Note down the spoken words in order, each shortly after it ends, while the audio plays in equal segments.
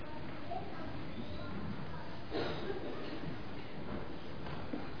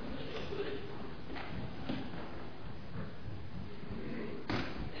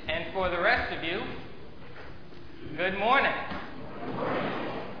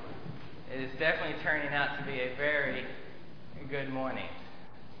turning out to be a very good morning.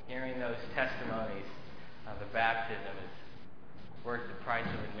 Hearing those testimonies of the baptism is worth the price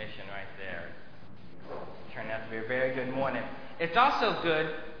of admission right there. It turned out to be a very good morning. It's also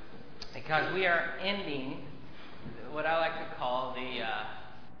good because we are ending what I like to call the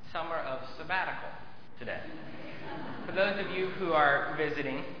summer of sabbatical today. For those of you who are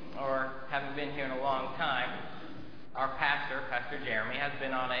visiting or haven't been here in a long time, our pastor, Pastor Jeremy, has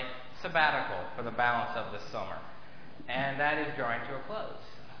been on a sabbatical for the balance of the summer. And that is drawing to a close.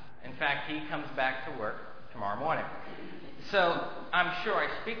 In fact, he comes back to work tomorrow morning. So I'm sure I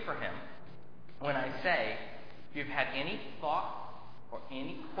speak for him when I say, if you've had any thought or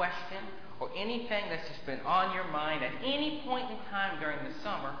any question or anything that's just been on your mind at any point in time during the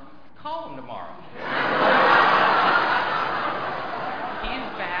summer, call him tomorrow. He's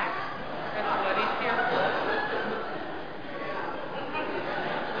back. That's what he's here for.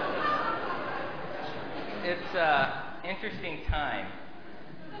 It's an interesting time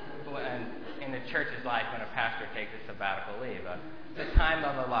in the church's life when a pastor takes a sabbatical leave. It's a time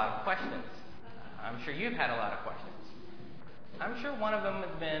of a lot of questions. I'm sure you've had a lot of questions. I'm sure one of them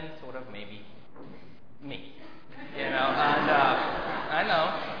has been sort of maybe me. And I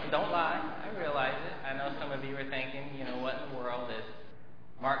know, don't lie, I realize it. I know some of you are thinking, what in the world is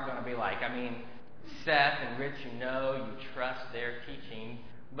Mark going to be like? I mean, Seth and Rich, you trust their teaching,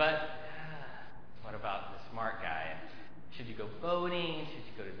 but what about the smart guy? Should you go boating? Should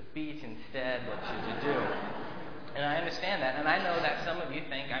you go to the beach instead? What should you do? And I understand that, and I know that some of you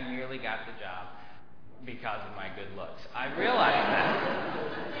think I merely got the job because of my good looks. I realize that.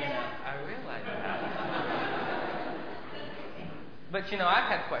 I realize that. But I've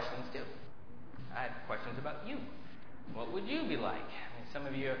had questions too. I had questions about you. What would you be like? I mean, some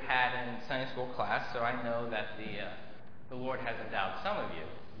of you have had in Sunday school class, so I know that the Lord has endowed some of you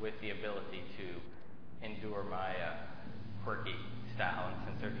with the ability to endure my quirky style and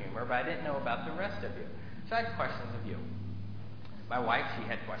sense of humor, but I didn't know about the rest of you. So I had questions of you. My wife, she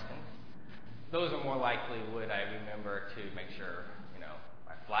had questions. Those are more likely would I remember to make sure,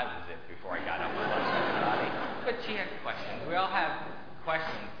 my fly was zipped before I got up with lunch. But she had questions. We all have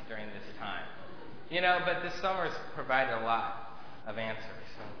questions during this time. But this summer's provided a lot of answers.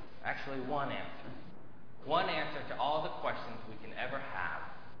 So actually, one answer. One answer to all the questions we can ever have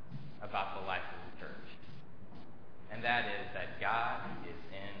about the life of the church. And that is that God is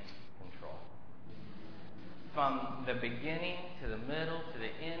in control. From the beginning to the middle to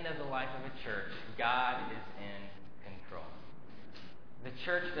the end of the life of a church, God is in control. The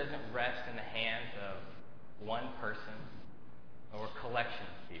church doesn't rest in the hands of one person or a collection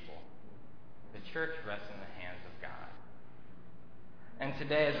of people. The church rests in the hands of God. And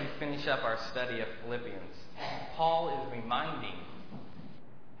today, as we finish up our study of Philippians, Paul is reminding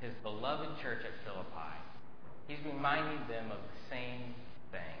his beloved church at Philippi, he's reminding them of the same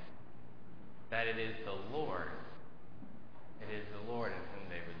thing, that it is the Lord in whom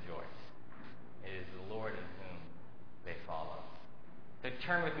they rejoice. It is the Lord in whom they follow. So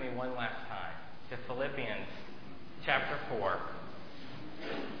turn with me one last time to Philippians chapter 4,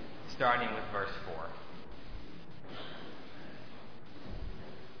 starting with verse 4.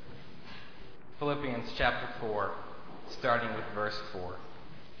 Philippians chapter 4, starting with verse 4.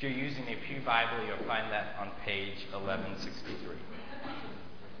 If you're using a Pew Bible, you'll find that on page 1163.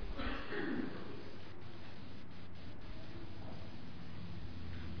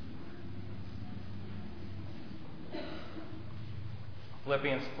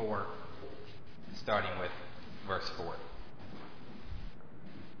 Philippians 4, starting with verse 4.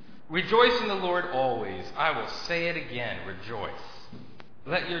 Rejoice in the Lord always. I will say it again, rejoice.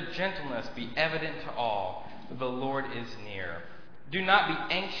 Let your gentleness be evident to all. The Lord is near. Do not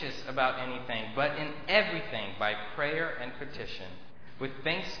be anxious about anything, but in everything, by prayer and petition, with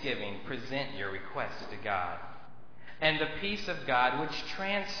thanksgiving, present your requests to God. And the peace of God, which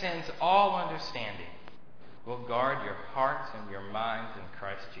transcends all understanding, will guard your hearts and your minds in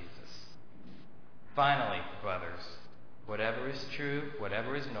Christ Jesus. Finally, brothers, whatever is true,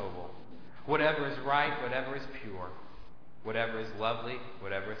 whatever is noble, whatever is right, whatever is pure, whatever is lovely,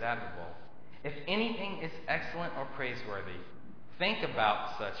 whatever is admirable, if anything is excellent or praiseworthy, think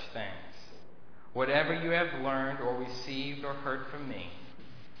about such things. Whatever you have learned or received or heard from me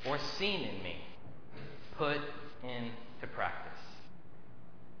or seen in me, put into practice.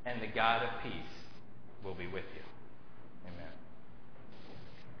 And the God of peace will be with you. Amen.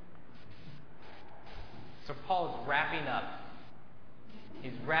 So Paul is wrapping up.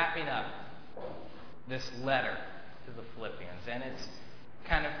 He's wrapping up this letter to the Philippians. And it's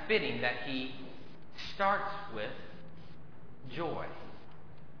kind of fitting that he starts with joy.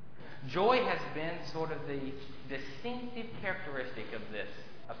 Joy has been sort of the distinctive characteristic of this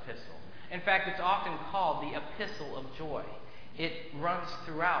epistle. In fact, it's often called the epistle of joy. It runs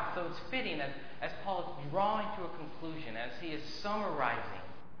throughout, so it's fitting as Paul is drawing to a conclusion, as he is summarizing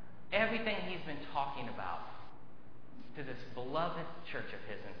everything he's been talking about to this beloved church of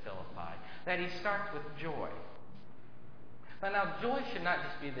his in Philippi, that he starts with joy. But now, joy should not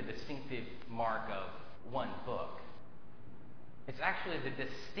just be the distinctive mark of one book. It's actually the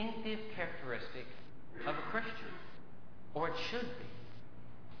distinctive characteristic of a Christian, or it should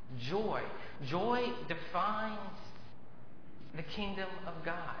be. Joy. Joy defines the kingdom of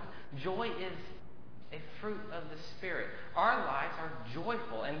God. Joy is a fruit of the Spirit. Our lives are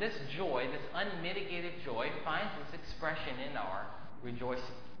joyful, and this joy, this unmitigated joy, finds its expression in our rejoicing.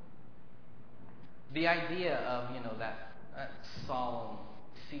 The idea of, that solemn,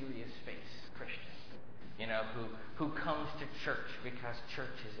 serious face Christian, who comes to church because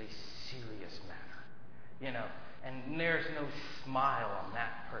church is a serious matter, and there's no smile on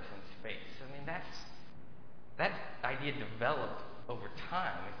that person's face. I mean, that idea developed over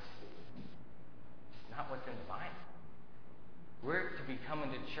time. It's not what's in the Bible. We're to be coming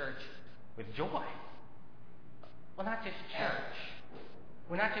to church with joy. Well, not just church.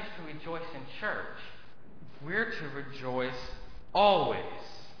 We're not just to rejoice in church. We're to rejoice always.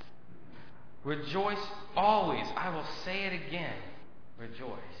 Rejoice always. I will say it again.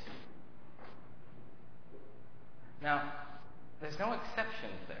 Rejoice. Now, there's no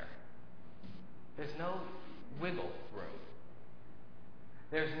exceptions there. There's no wiggle room.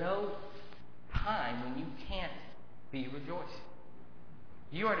 There's no time when you can't be rejoicing.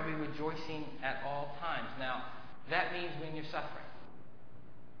 You are to be rejoicing at all times. Now, that means when you're suffering.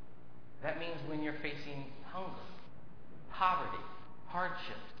 That means when you're facing hunger, poverty,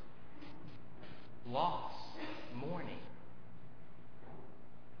 hardship, loss, mourning.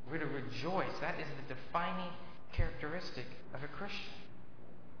 We're to rejoice. That is the defining characteristic of a Christian.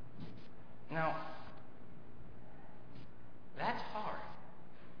 Now, that's hard.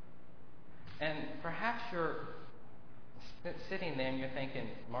 And perhaps you're sitting there and you're thinking,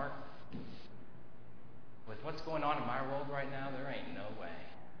 Mark, with what's going on in my world right now, there ain't no way.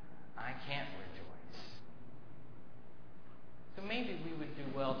 I can't rejoice. So maybe we would do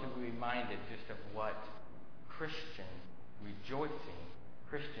well to be reminded just of what Christian rejoicing,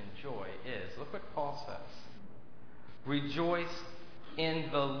 Christian joy is. Look what Paul says. Rejoice in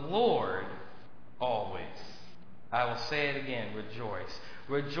the Lord always. I will say it again, rejoice.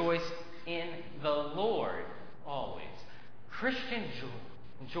 Rejoice in the Lord always. Christian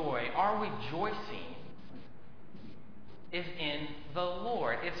joy, our rejoicing, is in the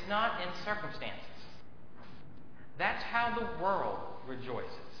Lord. It's not in circumstances. That's how the world rejoices.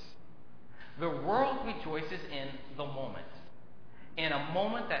 The world rejoices in the moment. In a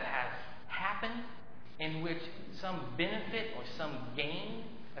moment that has happened, in which some benefit or some gain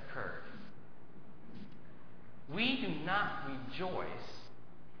occurred. We do not rejoice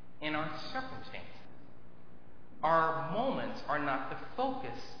in our circumstances. Our moments are not the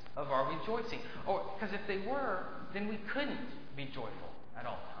focus of our rejoicing. Or because if they were, then we couldn't be joyful at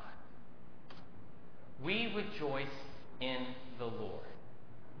all times. We rejoice in the Lord.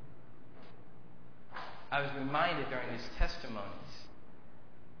 I was reminded during these testimonies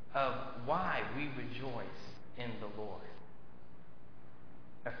of why we rejoice in the Lord.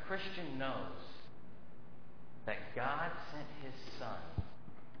 A Christian knows that God sent His Son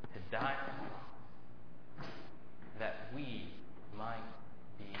to die on the cross that we might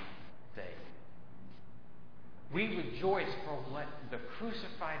be saved. We rejoice for what the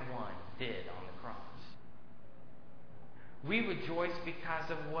crucified one did on the cross. We rejoice because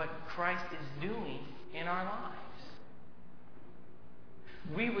of what Christ is doing in our lives.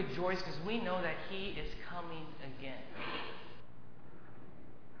 We rejoice because we know that He is coming again.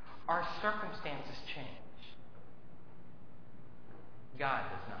 Our circumstances change. God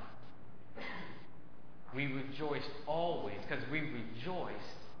does not. We rejoice always because we rejoice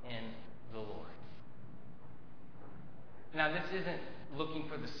in the Lord. Now, this isn't looking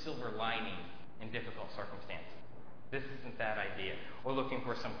for the silver lining in difficult circumstances. This isn't that idea. Or looking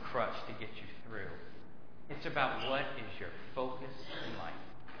for some crutch to get you through. It's about what is your focus in life.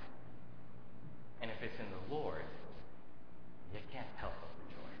 And if it's in the Lord, you can't help but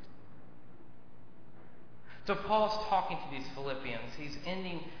rejoice. So Paul's talking to these Philippians. He's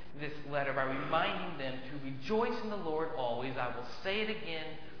ending this letter by reminding them to rejoice in the Lord always. I will say it again,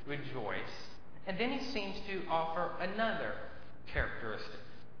 rejoice. And then he seems to offer another characteristic.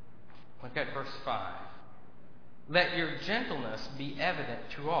 Look at verse 5. Let your gentleness be evident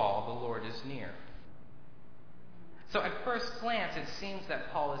to all, the Lord is near. So at first glance, it seems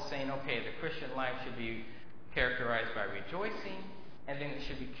that Paul is saying, okay, the Christian life should be characterized by rejoicing, and then it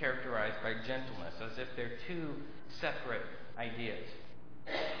should be characterized by gentleness, as if they're two separate ideas.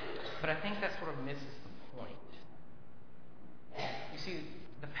 But I think that sort of misses the point. You see,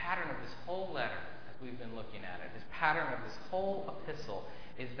 the pattern of this whole letter, as we've been looking at it, this pattern of this whole epistle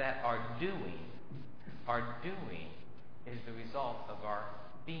is that our doing is the result of our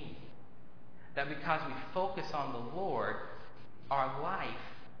being. That because we focus on the Lord, our life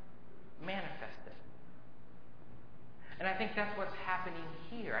manifests it. And I think that's what's happening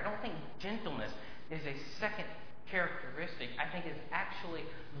here. I don't think gentleness is a second characteristic. I think it's actually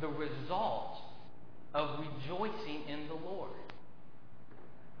the result of rejoicing in the Lord.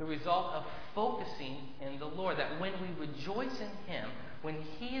 The result of focusing in the Lord. That when we rejoice in Him, when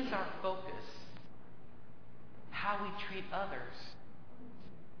He is our focus, how we treat others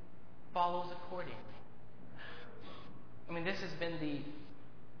follows accordingly. I mean, this has been the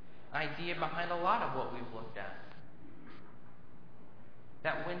idea behind a lot of what we've looked at.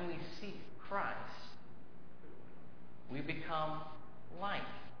 That when we seek Christ, we become like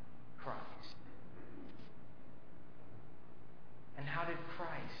Christ. And how did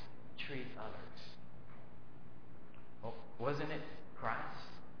Christ treat others? Well, wasn't it Christ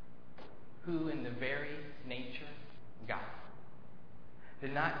who, in the very nature God,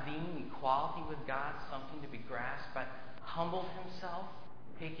 did not deem equality with God something to be grasped, but humbled Himself,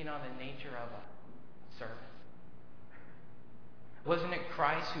 taking on the nature of a servant? Wasn't it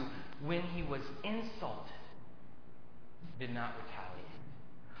Christ who, when He was insulted, did not retaliate?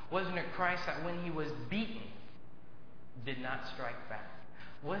 Wasn't it Christ that when He was beaten, did not strike back?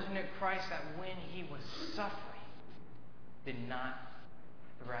 Wasn't it Christ that when He was suffering, did not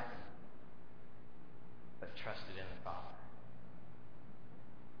threaten, but trusted in the Father?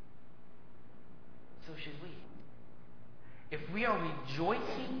 So should we. If we are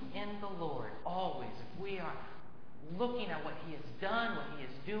rejoicing in the Lord always, if we are looking at what He has done, what He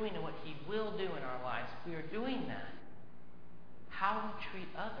is doing, and what He will do in our lives, if we are doing that, how we treat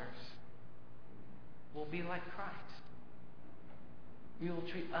others will be like Christ. We will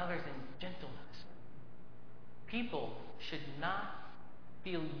treat others in gentleness. People should not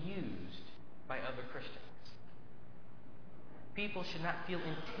feel used by other Christians. People should not feel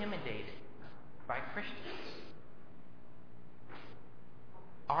intimidated by Christians.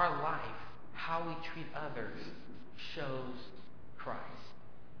 Our life, how we treat others, shows Christ.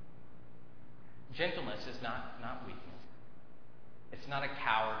 Gentleness is not weakness. It's not a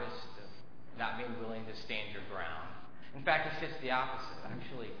cowardice of not being willing to stand your ground. In fact, it's just the opposite.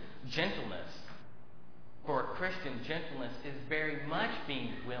 Actually, gentleness, for a Christian, gentleness is very much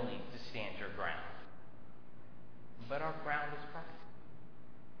being willing to stand your ground. But our ground is Christ.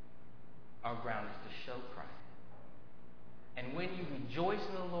 Our ground is to show Christ. And when you rejoice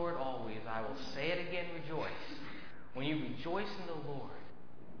in the Lord always, I will say it again, rejoice. When you rejoice in the Lord,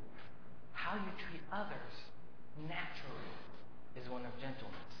 how you treat others naturally is one of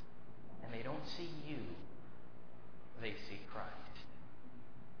gentleness. And they don't see you, they see Christ.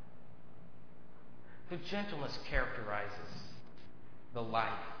 So gentleness characterizes the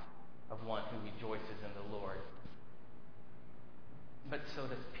life of one who rejoices in the Lord. But so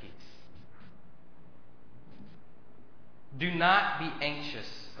does peace. Do not be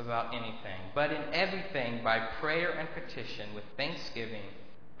anxious about anything, but in everything, by prayer and petition, with thanksgiving,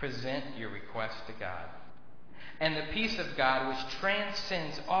 present your request to God. And the peace of God, which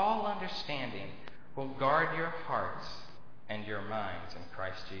transcends all understanding, will guard your hearts and your minds in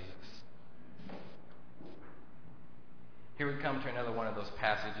Christ Jesus. Here we come to another one of those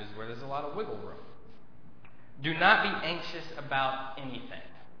passages where there's a lot of wiggle room. Do not be anxious about anything.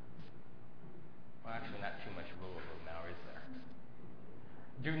 Well, actually, not too much wiggle room now, is there?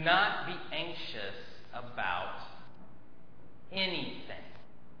 Do not be anxious about anything.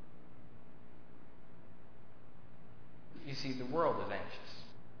 You see, the world is anxious.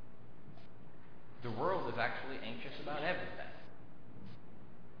 The world is actually anxious about everything.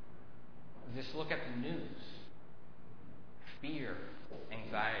 Just look at the news. Fear,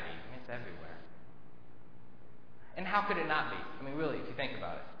 anxiety, it's everywhere. And how could it not be? I mean, really, if you think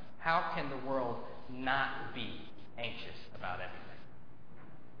about it, how can the world not be anxious about everything?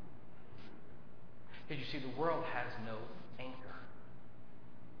 Because you see, the world has no anchor.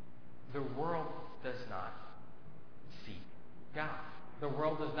 The world does not seek God. The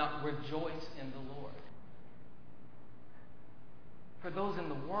world does not rejoice in the Lord. For those in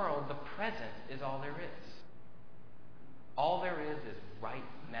the world, the present is all there is. All there is right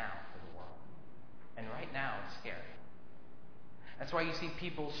now for the world. And right now it's scary. That's why you see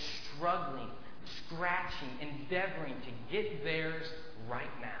people struggling scratching, endeavoring to get theirs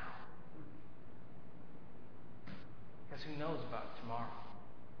right now. Because who knows about tomorrow?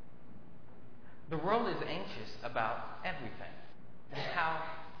 The world is anxious about everything. And how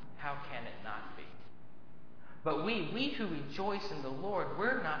can it not be? But we who rejoice in the Lord,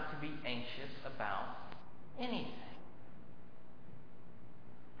 we're not to be anxious about anything.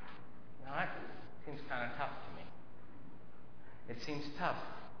 Now that seems kind of tough to me. It seems tough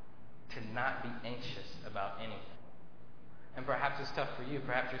to not be anxious about anything. And perhaps it's tough for you.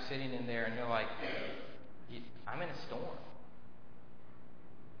 Perhaps you're sitting in there and you're like, I'm in a storm.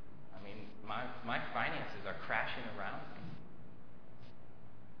 I mean, my finances are crashing around me.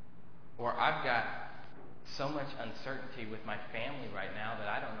 Or I've got so much uncertainty with my family right now that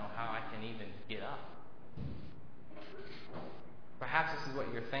I don't know how I can even get up. Perhaps this is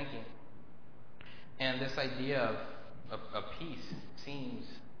what you're thinking. And this idea of peace seems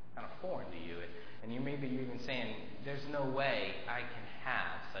kind of foreign to you. And you're even saying, there's no way I can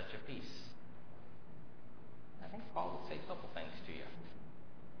have such a peace. I think Paul would say a couple things to you.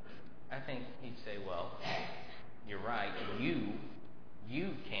 I think he'd say, well, you're right. You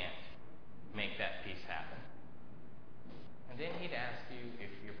can't make that peace happen. And then he'd ask you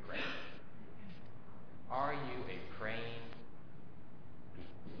if you're praying. Are you a praying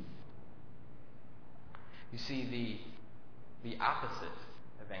people? You see, the opposite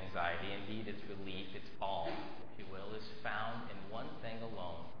of anxiety, indeed its relief, its balm, if you will, is found in one thing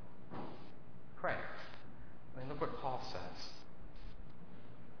alone: prayer. I mean, look what Paul says.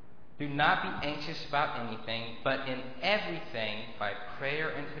 Do not be anxious about anything, but in everything, by prayer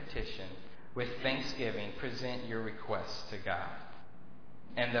and petition, with thanksgiving, present your requests to God.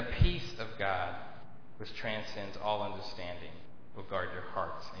 And the peace of God, which transcends all understanding, will guard your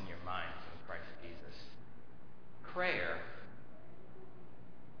hearts and your minds in Christ Jesus. Prayer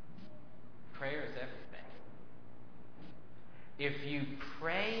is everything. If you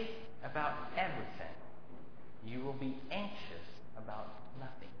pray about everything, you will be anxious about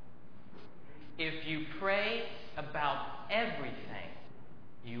nothing. If you pray about everything,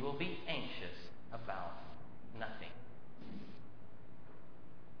 you will be anxious about nothing.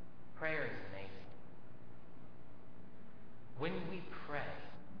 Prayer is amazing. When we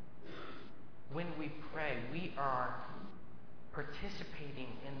pray, we are participating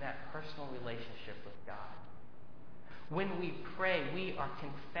in that personal relationship with God. When we pray, we are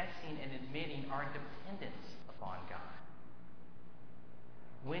confessing and admitting our dependence upon God.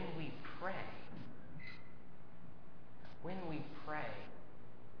 When we pray,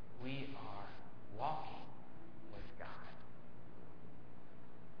 we are walking with God.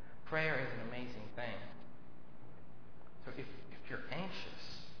 Prayer is an amazing thing. So if you're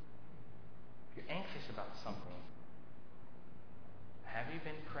anxious about something, have you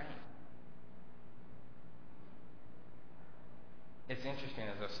been praying? It's interesting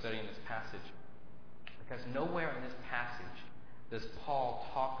as I was studying this passage, because nowhere in this passage does Paul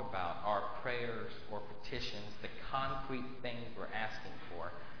talk about our prayers or petitions, the concrete things we're asking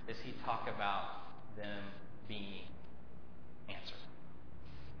for. Does he talk about them being answered?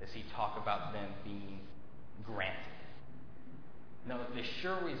 Does he talk about them being granted? No, the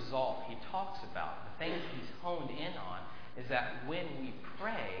sure result he talks about, the thing he's honed in on, is that when we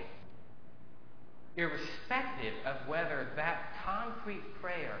pray, irrespective of whether that concrete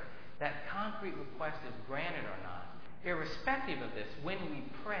prayer, that concrete request is granted or not, irrespective of this, when we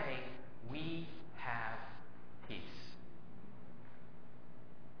pray, we have peace.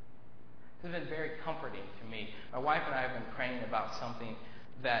 This has been very comforting to me. My wife and I have been praying about something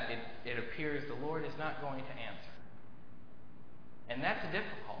that it appears the Lord is not going to answer. And that's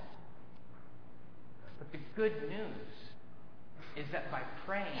difficult. But the good news is that by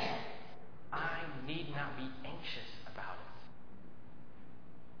praying, I need not be anxious about it.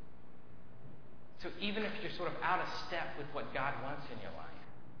 So even if you're sort of out of step with what God wants in your life,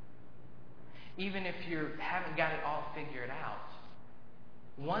 even if you haven't got it all figured out,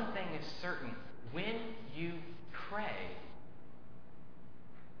 one thing is certain: when you pray,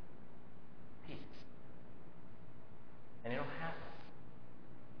 peace. And it'll happen.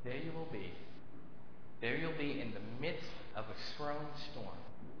 There you will be. There you'll be in the midst of a swirling storm,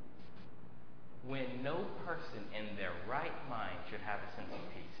 when no person in their right mind should have a sense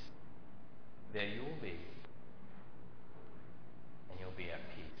of peace. There you will be, and you'll be at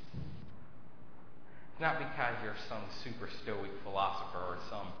peace. It's not because you're some super stoic philosopher or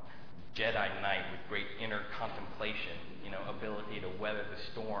some Jedi Knight with great inner contemplation, ability to weather the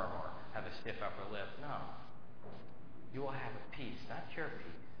storm or have a stiff upper lip. No. You will have a peace, not your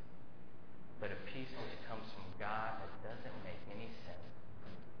peace, but a peace which comes from God that doesn't make any sense,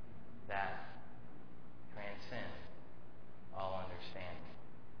 that transcend all understanding.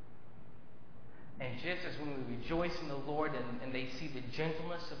 And just as when we rejoice in the Lord and they see the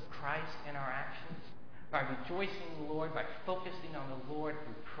gentleness of Christ in our actions, by rejoicing in the Lord, by focusing on the Lord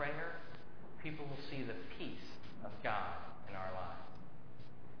through prayer, people will see the peace of God in our lives.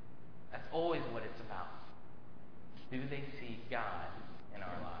 That's always what it's about. Do they see God in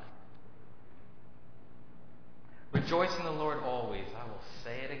our lives? Rejoice in the Lord always. I will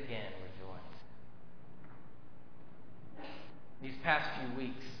say it again, rejoice. These past few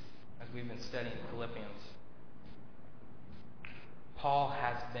weeks, as we've been studying Philippians, Paul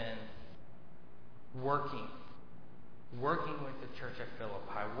has been working with the church at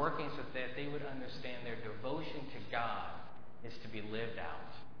Philippi, working so that they would understand their devotion to God is to be lived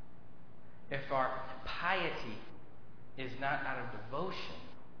out. If our piety is not out of devotion,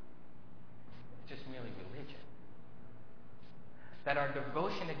 it's just merely religion. That our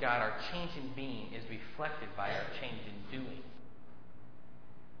devotion to God, our change in being, is reflected by our change in doing.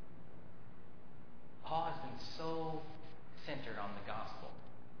 Paul has been so centered on the gospel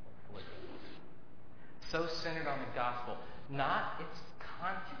of Philippians. So centered on the gospel, not its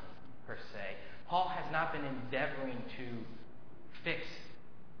content per se. Paul has not been endeavoring to fix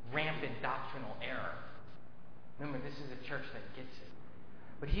rampant doctrinal error. Remember, this is a church that gets it.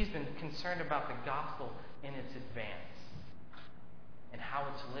 But he's been concerned about the gospel in its advance and how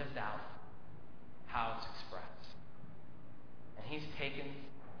it's lived out, how it's expressed. And he's taken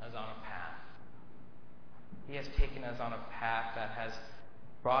us on a path. He has taken us on a path that has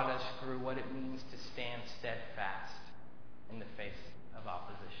brought us through what it means to stand steadfast in the face of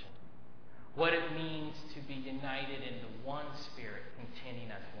opposition. What it means to be united in the one Spirit,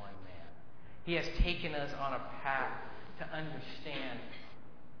 contending as one man. He has taken us on a path to understand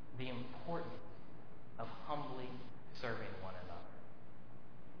the importance of humbly serving one another.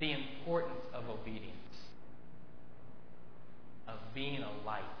 The importance of obedience. Of being a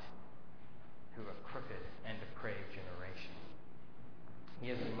light to a crooked and depraved generation. He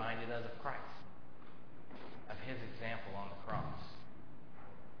has reminded us of Christ, of his example on the cross.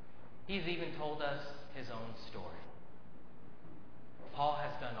 He's even told us his own story. Paul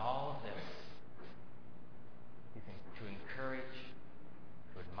has done all of this to encourage,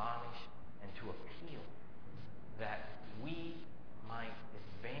 to admonish, and to appeal that we might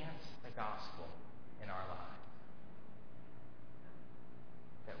advance the gospel in our lives.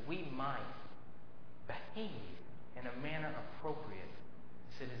 That we might behave in a manner appropriate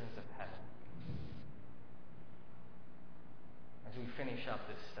to citizens of heaven. As we finish up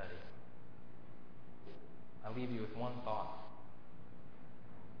this study, I'll leave you with one thought.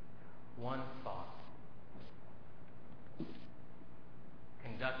 One thought.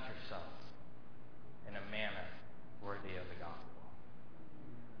 Conduct yourselves in a manner worthy of the gospel.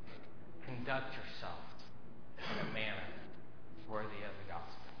 Conduct yourselves in a manner worthy of the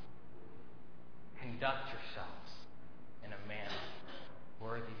gospel. Conduct yourselves